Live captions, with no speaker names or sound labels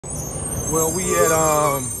Well, we at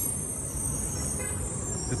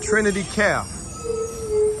the Trinity Calf,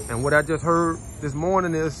 and what I just heard this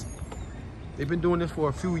morning is they've been doing this for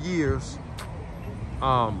a few years,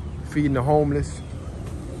 feeding the homeless,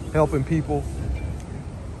 helping people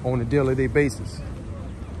on a daily basis.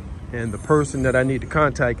 And the person that I need to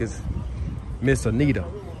contact is Miss Anita.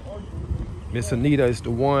 Miss Anita is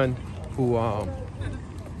the one who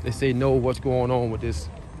they say know what's going on with this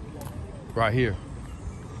right here.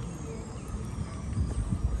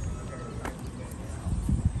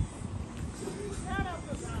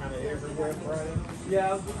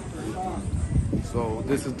 So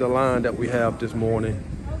this is the line that we have this morning,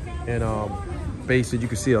 and basically you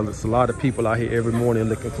can see there's a lot of people out here every morning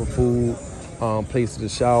looking for food, places to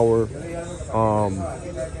shower,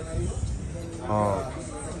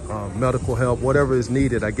 medical help, whatever is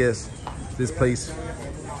needed. I guess this place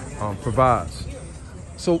provides.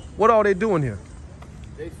 So what are they doing here?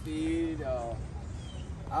 They feed.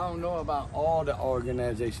 I don't know about all the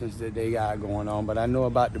organizations that they got going on, but I know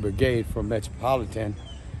about the Brigade from Metropolitan.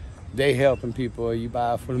 They helping people. You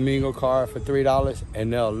buy a Flamingo card for $3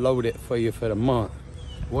 and they'll load it for you for the month.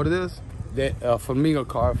 What it is? A Flamingo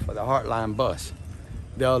card for the Heartline bus.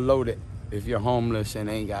 They'll load it if you're homeless and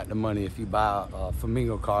ain't got the money. If you buy a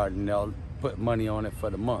Flamingo card, and they'll put money on it for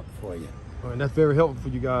the month for you. And that's very helpful for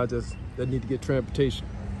you guys that need to get transportation.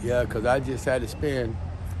 Yeah, because I just had to spend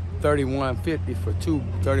 $31.50 for 2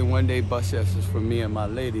 31-day bus sessions for me and my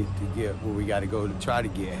lady to get where we got to go to try to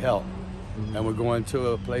get help. And we're going to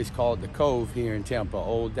a place called The Cove here in Tampa,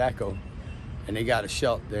 Old Daco. And they got a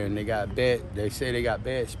shelter and they got they say they got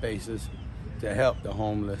bed spaces to help the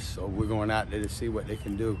homeless. So we're going out there to see what they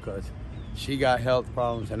can do, because she got health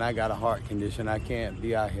problems and I got a heart condition. I can't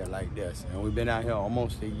be out here like this. And we've been out here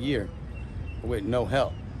almost a year with no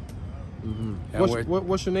help.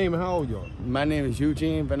 What's your name and how old you are? My name is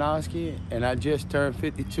Eugene Vanowski, and I just turned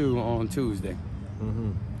 52 on Tuesday.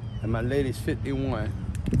 And my lady's 51.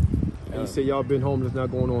 And you say y'all been homeless now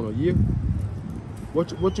going on a year?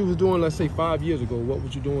 What you was doing, let's say 5 years ago, what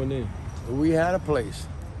was you doing then? We had a place,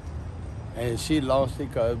 and she lost it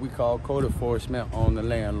because we called code enforcement on the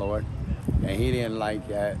landlord, and he didn't like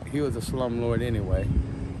that. He was a slumlord anyway.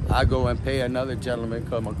 I go and pay another gentleman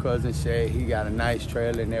because my cousin said he got a nice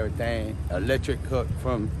trailer and everything, electric hook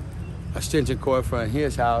from extension cord from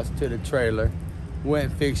his house to the trailer. Went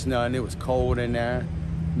and fixed none, it was cold in there.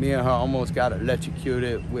 Me and her almost got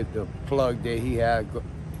electrocuted with the plug that he had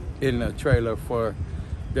in the trailer for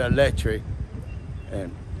the electric.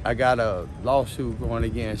 And I got a lawsuit going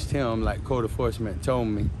against him, like code enforcement told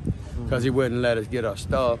me, because he wouldn't let us get our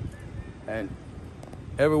stuff. And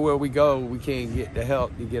everywhere we go, we can't get the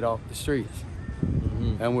help to get off the streets.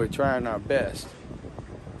 And we're trying our best.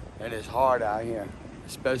 And it's hard out here,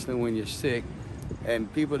 especially when you're sick. And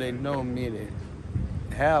people that know me that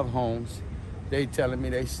have homes, they telling me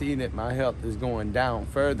they see that my health is going down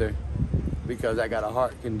further because I got a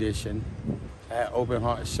heart condition. I had open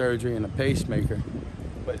heart surgery and a pacemaker.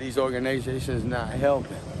 But these organizations not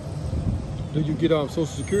helping. Do you get Social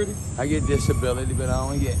Security? I get disability, but I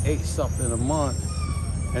only get $8-something a month.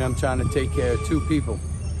 And I'm trying to take care of 2 people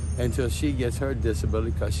until she gets her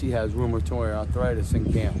disability, because she has rheumatoid arthritis and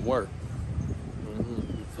can't work.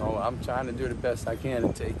 So I'm trying to do the best I can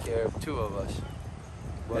to take care of 2 of us.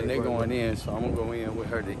 And they're going in, so I'm gonna go in with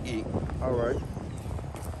her to eat. All right.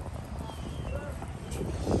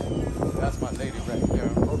 That's my lady right there.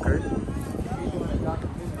 Okay.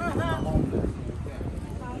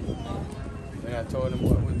 And I told him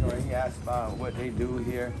what we're doing. He asked about what they do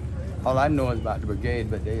here. All I know is about the Brigade,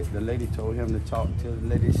 but the lady told him to talk to the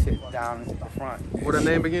lady, sit down at the front. What her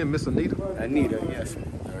name again? Miss Anita? Anita, yes.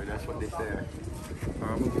 That's what they said.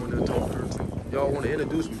 I'm going to go in there and talk to her too. Y'all want to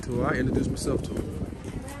introduce me to her? I introduce myself to her.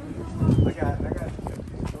 I got it.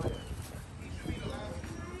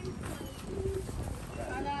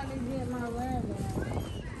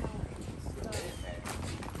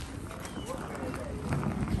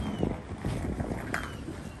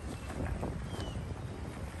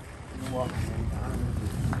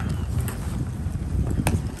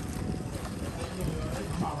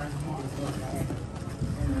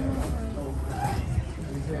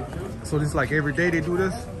 So this like every day they do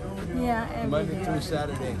this? Yeah, every Monday day. through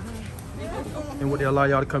Saturday. And what they allow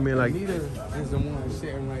y'all to come in like? Anita is the one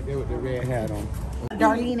sitting right there with the red hat on.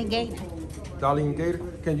 Darlene Gator. Darlene Gator,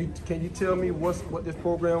 can you tell me what this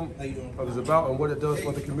program is about and what it does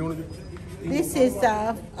for the community? This is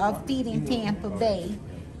Feeding Tampa Bay,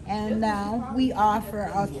 and we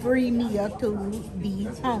offer a free meal to the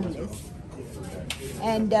homeless.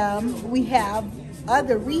 And we have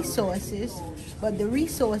other resources, but the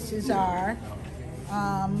resources are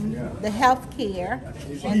the health care,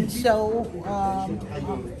 and so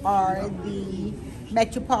are the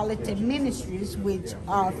metropolitan ministries, which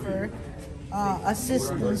offer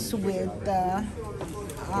assistance with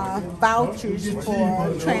vouchers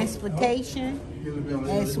for transportation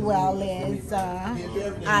as well as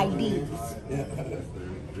IDs.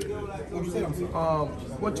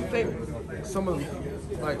 What you think some of,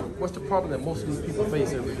 like, what's the problem that most of these people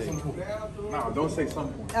face every day? No, don't say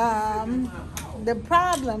something. The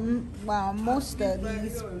problem most of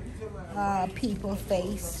these people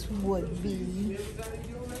face would be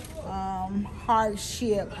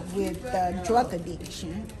hardship with drug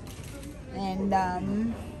addiction and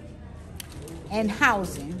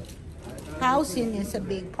housing. Housing is a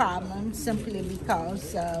big problem simply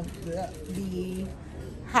because of the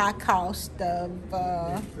high cost of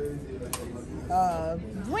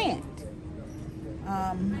rent.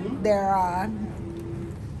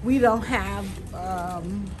 We don't have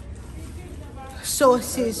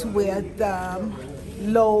sources with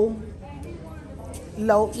low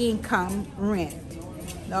income rent.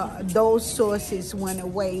 Those sources went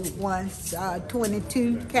away once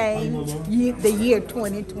 22 came, the year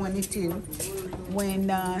 2022, when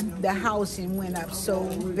the housing went up so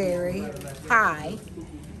very high.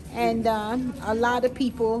 And a lot of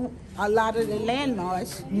people, a lot of the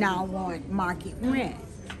landlords now want market rent.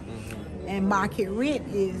 And market rent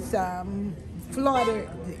is Florida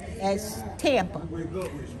as Tampa.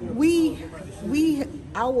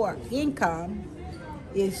 Our income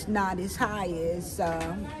is not as high as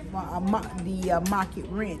the market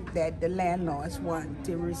rent that the landlords want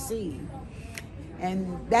to receive.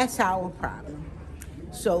 And that's our problem.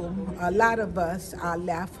 So a lot of us are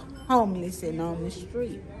left homeless and on the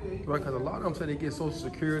street. Right, because a lot of them say they get Social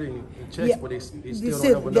Security and checks, but they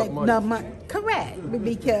still don't have enough money. Correct,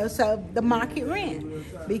 because of the market rent.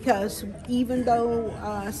 Because even though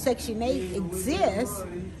Section 8 exists,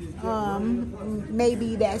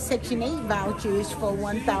 maybe that Section 8 voucher is for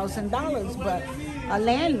 $1,000, but a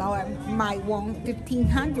landlord might want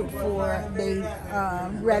 $1,500 for the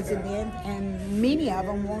resident, and many of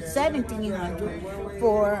them want $1,700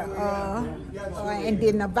 for, and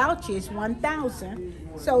then the voucher is $1,000.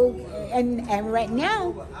 So, and right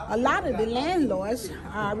now, a lot of the landlords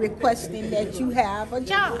are requesting that you have a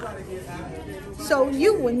job. So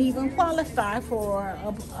you wouldn't even qualify for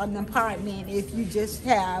an apartment if you just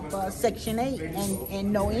have Section 8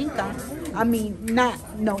 and no income. I mean,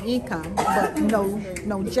 not no income, but no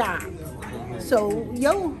job. So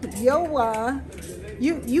you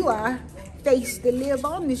are faced to live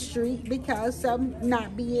on the street because of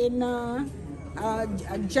not being a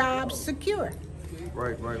job secure.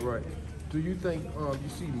 Right. Do you think you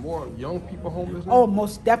see more young people homeless now? Oh,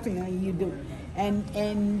 most definitely you do. And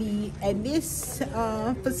this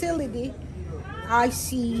facility, I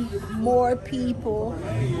see more people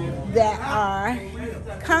that are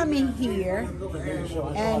coming here,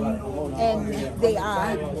 and they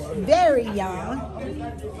are very young,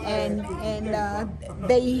 and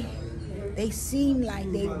they seem like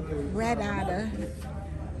they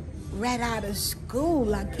right out of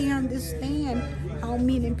school. I can't understand how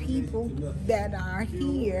many people that are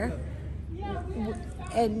here.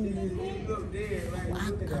 And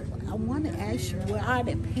I want to ask you, where are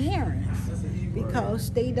the parents?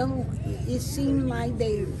 Because they don't, it seems like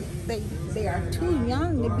they are too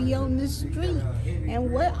young to be on the street.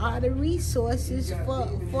 And what are the resources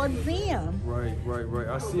for them? Right.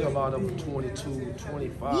 I see a lot of them 22,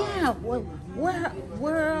 25. Yeah, well, where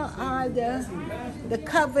are the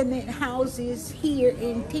covenant houses here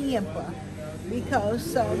in Tampa?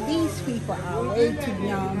 Because these people are way too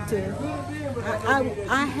young to.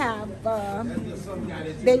 I have.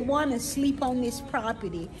 They want to sleep on this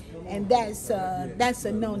property, and that's a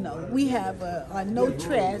no-no. We have a no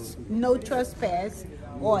trespass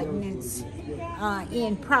ordinance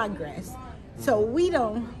in progress, so we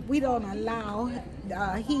don't allow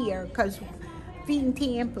here, because Feeding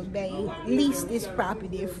Tampa Bay leased this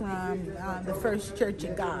property from the First Church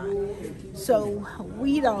of God. So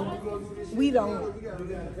we don't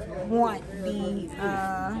want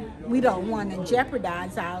to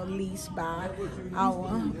jeopardize our lease by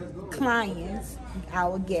our clients,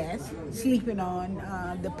 our guests, sleeping on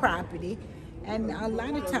the property. And a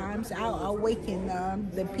lot of times I'll awaken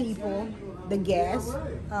the people, the guests,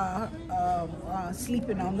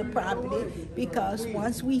 sleeping on the property, because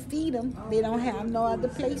once we feed them, they don't have no other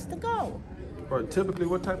place to go. Right. Typically,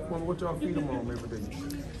 what y'all feed them on every day?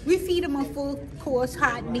 We feed them a full course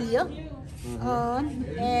hot meal,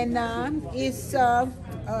 and it's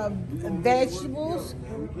vegetables,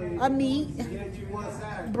 meat,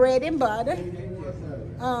 bread and butter,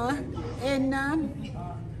 and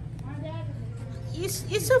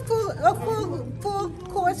it's a full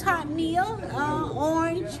course hot meal,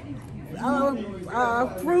 orange,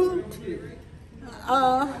 fruit,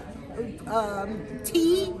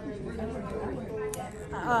 tea,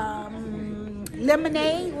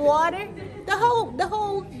 lemonade, water, the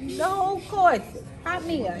whole course, hot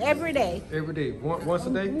meal every day. Every day, once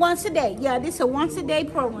a day. Once a day, yeah. This is a once a day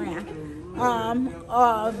program.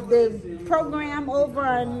 The program over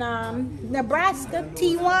in Nebraska,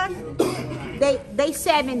 T1, they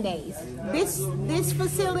 7 days. This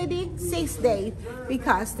facility 6 days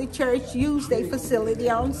because the church used their facility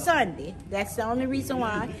on Sunday. That's the only reason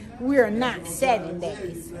why we're not 7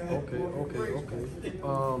 days. Okay.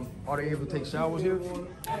 Are they able to take showers here?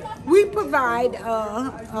 We provide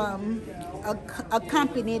a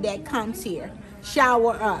company that comes here,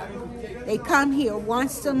 Shower Up. They come here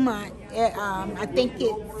once a month. I think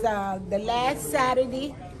it's the last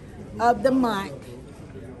Saturday of the month,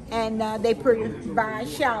 and they provide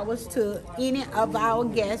showers to any of our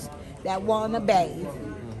guests that want to bathe.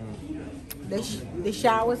 The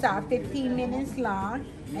showers are 15 minutes long,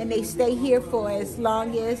 and they stay here for as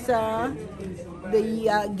long as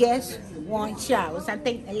the guests want showers. I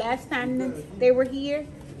think the last time that they were here,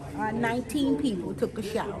 19 people took a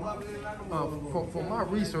shower. From my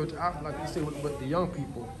research, like you say, with the young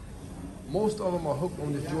people, most of them are hooked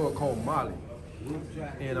on this drug called Molly.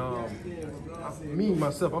 And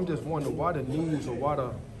myself, I'm just wondering why the news or why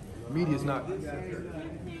the media is not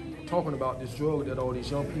talking about this drug that all these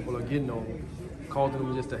young people are getting on, causing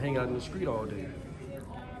them just to hang out in the street all day.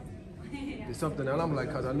 It's something that I'm like,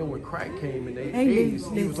 because I know when crack came in the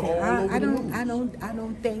 80s, it was all over the news. I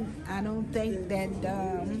don't think that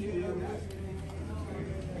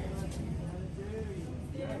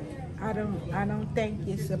I don't think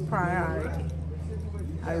it's a priority.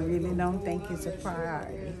 I really don't think it's a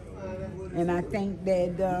priority. And I think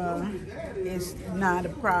that it's not a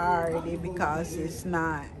priority because it's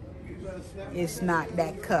not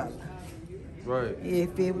that color. Right.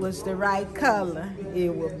 If it was the right color,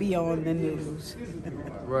 it would be on the news.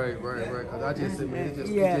 Right. Because I just said, man,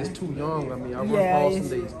 Yeah. it's just too young. I mean, I run Yeah, across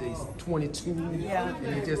them, they 22, Yeah. and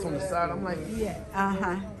they just on the side. I'm like, Yeah.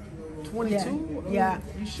 22? Yeah.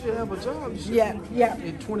 You should have a job. You should, Yeah.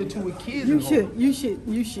 At 22 with kids You at home. you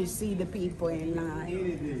should see the people in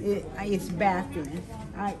line. It's baffling.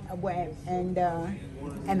 And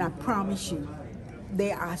I promise you,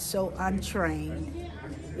 they are so untrained.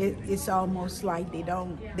 It's almost like they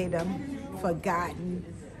done forgotten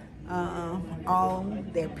all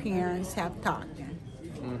their parents have taught them.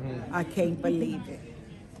 Mm-hmm. I can't believe it.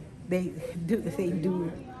 They do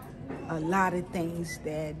a lot of things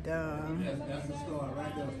that.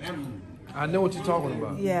 I know what you're talking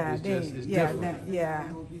about. Yeah, it's different. yeah.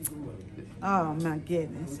 Oh my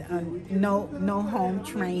goodness! No home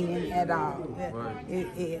training at all. Right.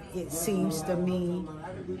 It seems to me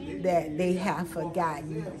that they have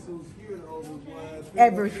forgotten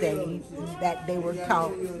everything that they were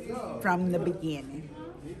taught from the beginning.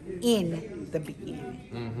 In the beginning,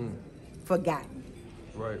 Mm-hmm. forgotten.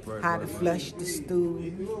 Right. How to flush the stool,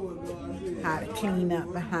 how to clean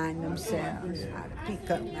up behind themselves, how to pick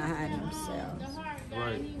up behind themselves.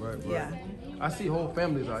 Right. Yeah. I see whole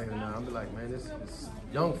families out here now. I'm like, man, it's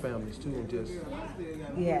young families too, and just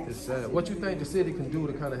Yes. it's sad. What you think the city can do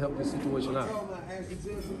to kind of help this situation out?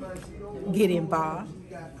 Get involved.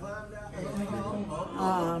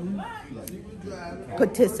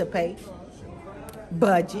 Participate.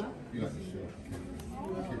 Budget.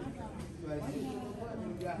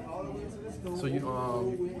 So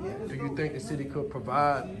do you think the city could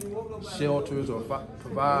provide shelters or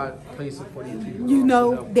provide places for these people? You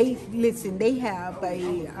know, they have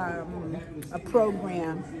a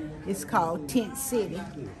program. It's called Tent City.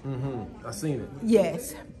 Mm-hmm. I seen it.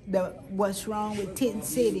 Yes. What's wrong with Tent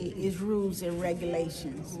City is rules and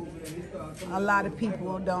regulations. A lot of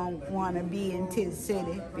people don't want to be in Tent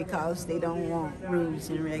City because they don't want rules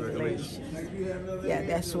and regulations. Yeah,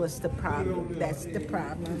 that's what's the problem. That's the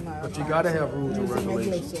problem. But you gotta have rules and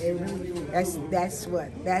regulations. That's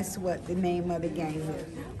what the name of the game is.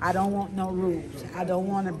 I don't want no rules. I don't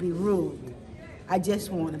want to be rude. I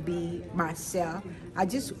just want to be myself. I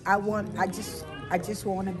just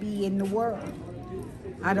want to be in the world.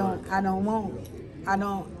 I don't want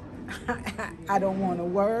to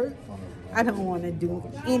work. I don't want to do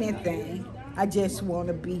anything. I just want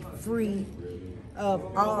to be free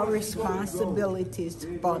of all responsibilities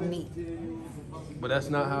for me. But that's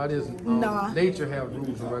not how it is. No. Nature has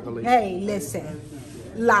rules and regulations. Hey, listen,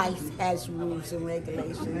 life has rules and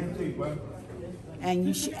regulations,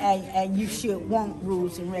 and you should want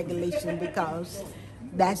rules and regulations because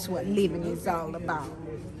That's what living is all about.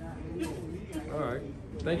 All right.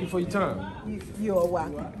 Thank you for your time. You're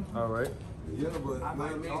welcome. All right. Yeah, but what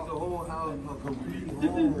makes the whole house a complete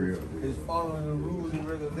home is following the rules and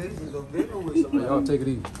regulations of living with somebody. Y'all take it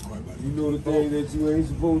easy. You know the thing that you ain't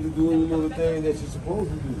supposed to do, and you know the thing that you're supposed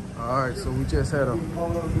to do. All right, so we just had a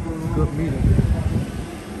good meeting.